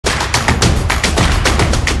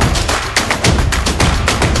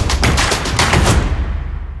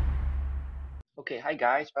Okay, hi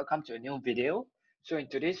guys, welcome to a new video. So in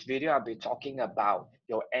today's video, I'll be talking about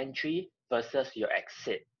your entry versus your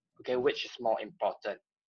exit. Okay, which is more important?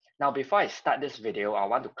 Now, before I start this video, I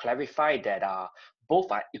want to clarify that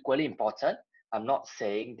both are equally important. I'm not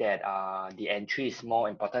saying that the entry is more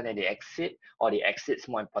important than the exit or the exit is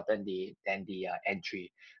more important than the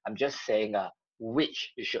entry. I'm just saying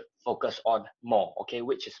which you should focus on more, okay,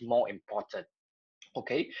 which is more important.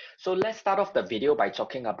 Okay, so let's start off the video by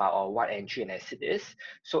talking about what entry and exit is.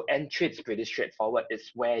 So entry is pretty straightforward.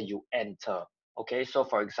 It's where you enter. Okay, so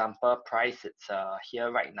for example, price it's here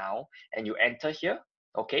right now, and you enter here.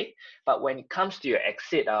 Okay, but when it comes to your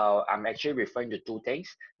exit, I'm actually referring to two things.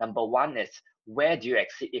 Number one is where do you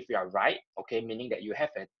exit if you are right? Okay, meaning that you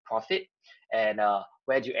have a profit, and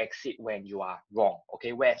where do you exit when you are wrong?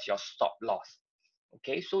 Okay, where's your stop loss?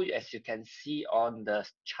 Okay, so as you can see on the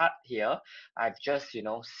chart here, I've just,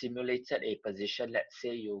 simulated a position. Let's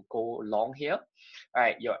say you go long here. All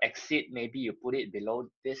right, your exit, maybe you put it below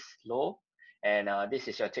this low, and this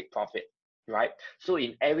is your take profit, right? So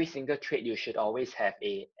in every single trade, you should always have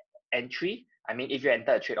a entry. I mean, if you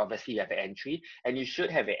enter a trade, obviously you have an entry, and you should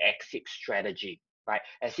have an exit strategy, right?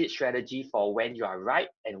 Exit strategy for when you are right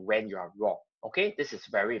and when you are wrong. Okay, this is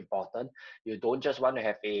very important. You don't just want to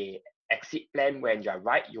have a exit plan when you're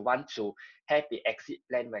right. You want to have the exit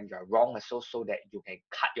plan when you're wrong so that you can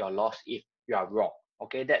cut your loss if you are wrong.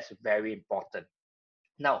 Okay, that's very important.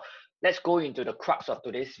 Now, let's go into the crux of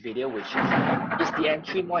today's video, which is the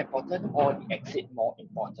entry more important or the exit more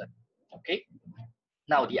important? Okay,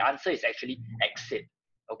 now the answer is actually exit.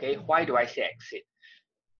 Okay, why do I say exit?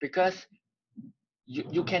 Because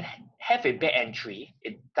you can have a bad entry.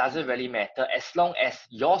 It doesn't really matter as long as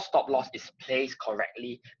your stop loss is placed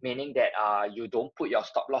correctly, meaning that you don't put your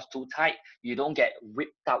stop loss too tight, you don't get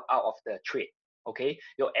whipped out of the trade. Okay,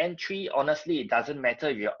 your entry, honestly, it doesn't matter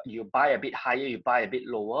if you buy a bit higher, you buy a bit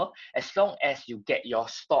lower, as long as you get your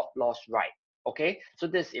stop loss right. Okay, so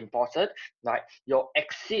this is important, right? Your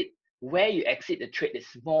exit, where you exit the trade is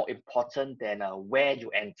more important than where you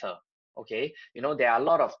enter. Okay, there are a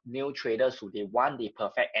lot of new traders who they want the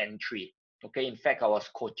perfect entry. Okay, in fact, I was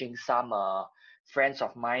coaching some friends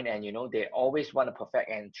of mine, and they always want a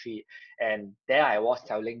perfect entry, and there I was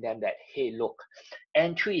telling them that, hey, look,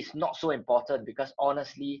 entry is not so important, because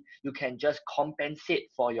honestly you can just compensate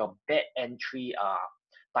for your bad entry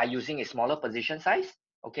by using a smaller position size.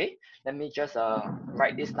 Okay, let me just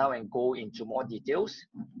write this down and go into more details.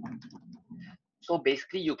 So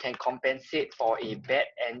basically, you can compensate for a bad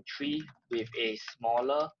entry with a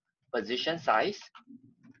smaller position size,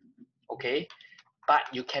 okay? But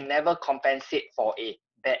you can never compensate for a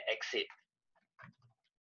bad exit.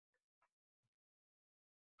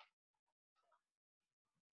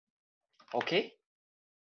 Okay?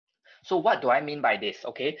 So what do I mean by this?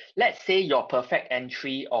 Okay, let's say your perfect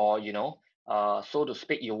entry, or so to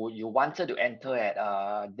speak, you wanted to enter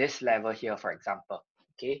at this level here, for example.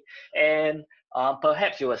 Okay, and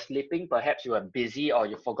perhaps you were sleeping, perhaps you were busy, or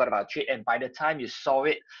you forgot about trade, and by the time you saw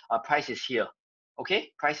it, price is here.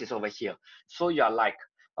 Okay, price is over here. So you're like,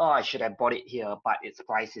 oh, I should have bought it here, but its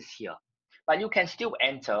price is here. But you can still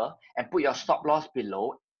enter and put your stop loss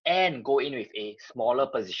below and go in with a smaller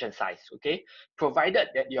position size. Okay, provided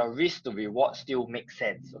that your risk to reward still makes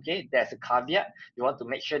sense. Okay, there's a caveat. You want to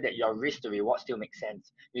make sure that your risk to reward still makes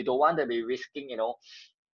sense. You don't want to be risking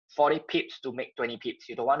 40 pips to make 20 pips.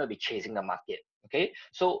 You don't want to be chasing the market. Okay,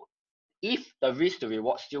 so if the risk to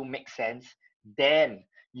reward still makes sense, then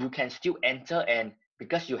you can still enter, and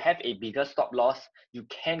because you have a bigger stop loss, you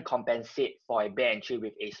can compensate for a bad entry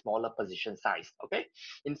with a smaller position size. Okay,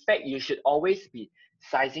 in fact, you should always be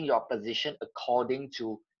sizing your position according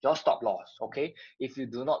to your stop loss. Okay, if you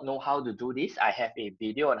do not know how to do this, I have a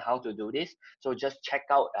video on how to do this, so just check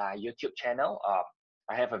out YouTube channel.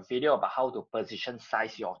 I have a video about how to position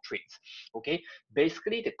size your trades. Okay,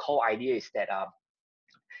 basically the core idea is that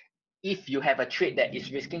if you have a trade that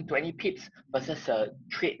is risking 20 pips versus a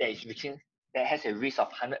trade that has a risk of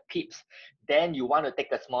 100 pips, then you want to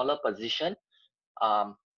take a smaller position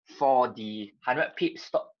for the 100 pips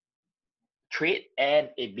stop trade, and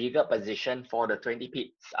a bigger position for the 20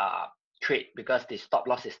 pips trade, because the stop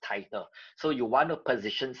loss is tighter. So you want to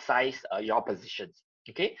position size your positions.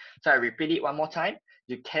 Okay, so I repeat it one more time.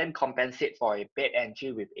 You can compensate for a bad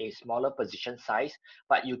entry with a smaller position size,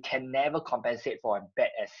 but you can never compensate for a bad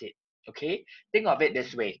exit. Okay, think of it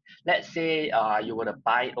this way. Let's say you were to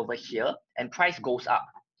buy it over here and price goes up.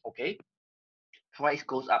 Okay, price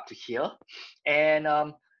goes up to here, and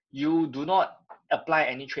you do not apply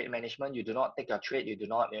any trade management. You do not take your trade. You do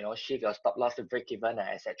not shift your stop loss to break even,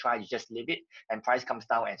 etc. You just leave it, and price comes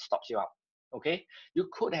down and stops you out. Okay, you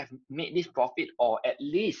could have made this profit, or at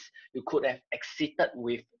least you could have exited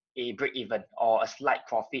with a break even or a slight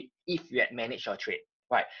profit if you had managed your trade,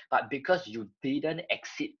 right? But because you didn't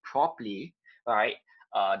exit properly, right,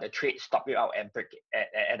 the trade stopped you out and break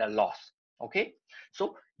at a loss. Okay,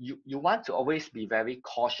 so you want to always be very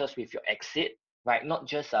cautious with your exit, right? Not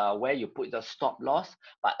just where you put the stop loss,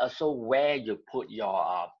 but also where you put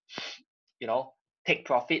your you know, take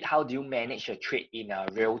profit. How do you manage your trade in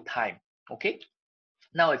real time? Okay,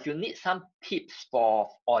 now, if you need some tips for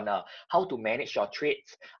on how to manage your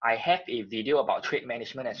trades, I have a video about trade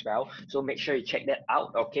management as well. So make sure you check that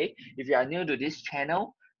out. Okay. If you are new to this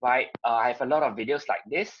channel, right, I have a lot of videos like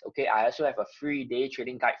this. Okay. I also have a free day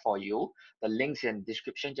trading guide for you. The links in the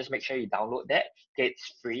description. Just make sure you download that. Okay,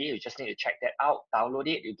 it's free. You just need to check that out. Download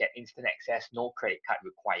it. You get instant access. No credit card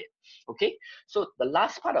required. Okay. So the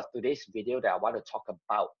last part of today's video that I want to talk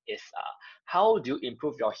about is how do you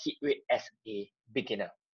improve your hit rate as a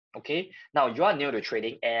beginner? Okay, now you are new to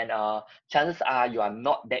trading, and chances are you are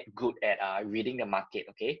not that good at reading the market.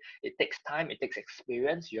 Okay, it takes time, it takes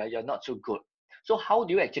experience. You're not so good. So how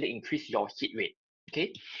do you actually increase your hit rate?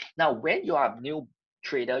 Okay, now when you are a new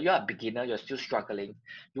trader, you are a beginner, you're still struggling,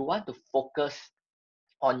 you want to focus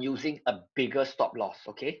on using a bigger stop loss.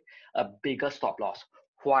 Okay, a bigger stop loss.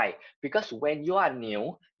 Why? Because when you are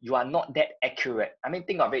new, you are not that accurate. I mean,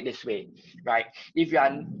 think of it this way, right? If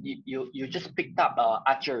you just picked up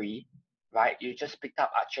archery, right? You just picked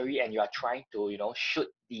up archery and you are trying to shoot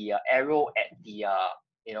the arrow at the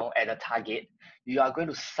at the target, you are going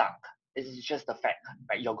to suck. This is just the fact,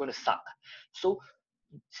 right? You're going to suck. So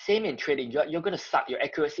same in trading, you're going to suck. Your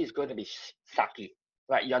accuracy is going to be sucky,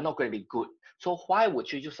 right? You're not going to be good. So why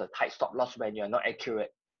would you use a tight stop loss when you're not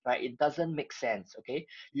accurate, right? It doesn't make sense. Okay,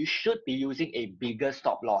 you should be using a bigger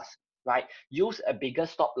stop loss, right? Use a bigger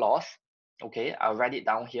stop loss. Okay, I'll write it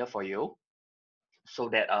down here for you so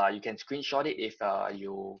that you can screenshot it if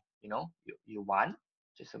you want.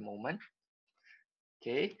 Just a moment.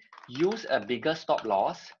 Okay, use a bigger stop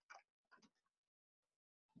loss.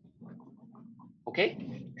 Okay,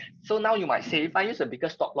 so now you might say, if I use a bigger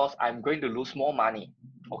stop loss, I'm going to lose more money.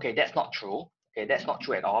 Okay, that's not true. Okay, that's not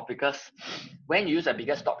true at all, because when you use a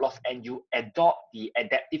bigger stop loss and you adopt the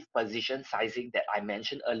adaptive position sizing that I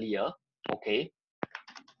mentioned earlier, okay,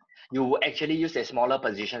 you will actually use a smaller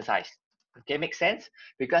position size. Okay, make sense?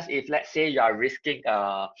 Because if let's say you are risking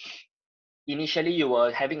initially you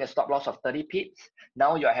were having a stop loss of 30 pips,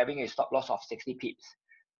 now you're having a stop loss of 60 pips.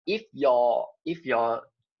 If your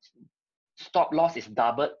stop loss is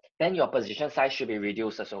doubled, then your position size should be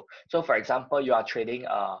reduced also. So for example, you are trading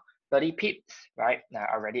 30 pips, right? Now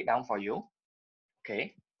I'll write it down for you.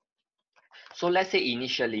 Okay. So let's say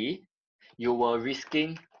initially you were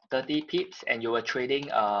risking 30 pips and you were trading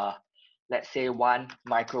let's say one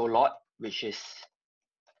micro lot, which is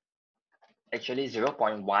actually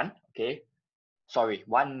 0.1. Okay. Sorry,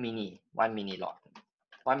 one mini lot.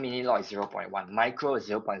 One mini lot is 0.1. Micro is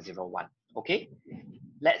 0.01. Okay.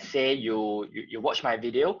 Let's say you watch my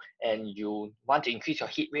video and you want to increase your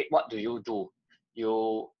hit rate. What do?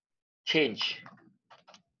 You change,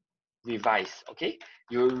 revise. Okay,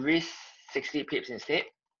 you risk 60 pips instead,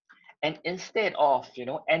 and instead of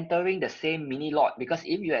entering the same mini lot, because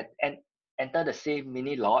if you enter the same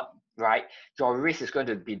mini lot, right, your risk is going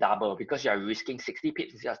to be double because you are risking 60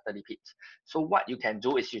 pips instead of 30 pips. So what you can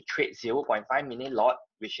do is you trade 0.5 mini lot,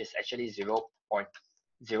 which is actually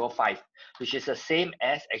 0.05, which is the same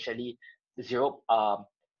as actually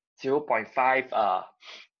 0.5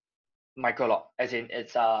 micro lot, as in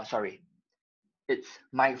it's sorry, it's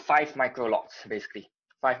my 5 micro lots, basically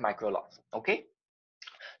 5 micro lots. Okay,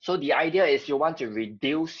 so the idea is you want to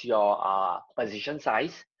reduce your position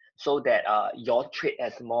size so that your trade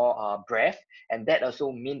has more breadth, and that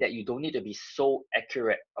also means that you don't need to be so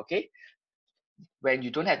accurate. Okay, when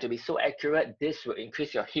you don't have to be so accurate, this will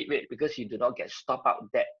increase your hit rate because you do not get stop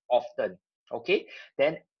out that often. Okay,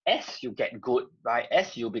 then as you get good, right,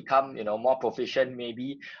 as you become more proficient,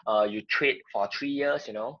 maybe you trade for 3 years,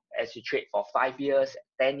 as you trade for 5 years,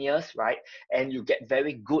 10 years, right, and you get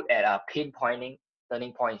very good at pinpointing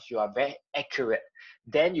turning points, you are very accurate,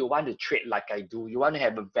 then you want to trade like I do. You want to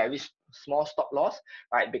have a very small stop loss,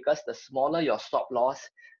 right? Because the smaller your stop loss,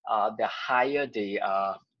 the higher the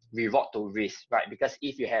reward to risk, right? Because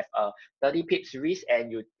if you have a 30 pips risk and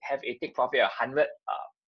you have a take profit of 100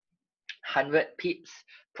 pips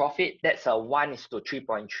profit, that's a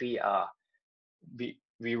 1:3.3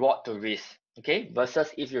 reward to risk. Okay,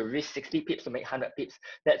 versus if you risk 60 pips to make 100 pips,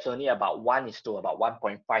 that's only about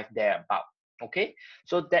 1:1.5 there about. Okay,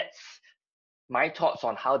 so that's my thoughts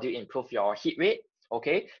on how do you improve your hit rate.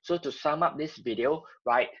 Okay, so to sum up this video,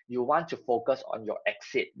 right, you want to focus on your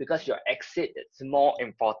exit because your exit is more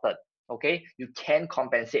important. Okay, you can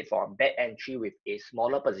compensate for a bad entry with a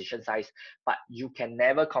smaller position size, but you can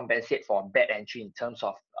never compensate for a bad entry in terms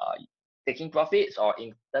of taking profits or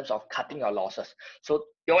in terms of cutting your losses. So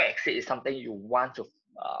your exit is something you want to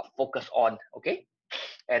focus on. Okay,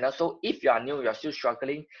 and also if you are new, you're still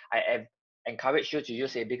struggling, I encourage you to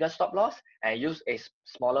use a bigger stop loss and use a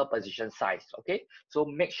smaller position size. Okay, so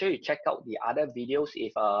make sure you check out the other videos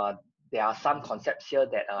if there are some concepts here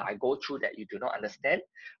that I go through that you do not understand.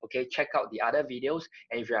 Okay, check out the other videos,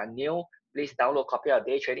 and if you are new, please download copy of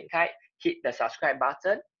day trading guide, hit the subscribe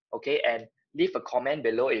button. Okay, and leave a comment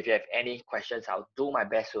below if you have any questions. I'll do my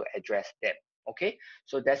best to address them. Okay,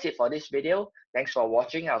 so that's it for this video. Thanks for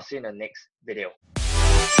watching. I'll see you in the next video.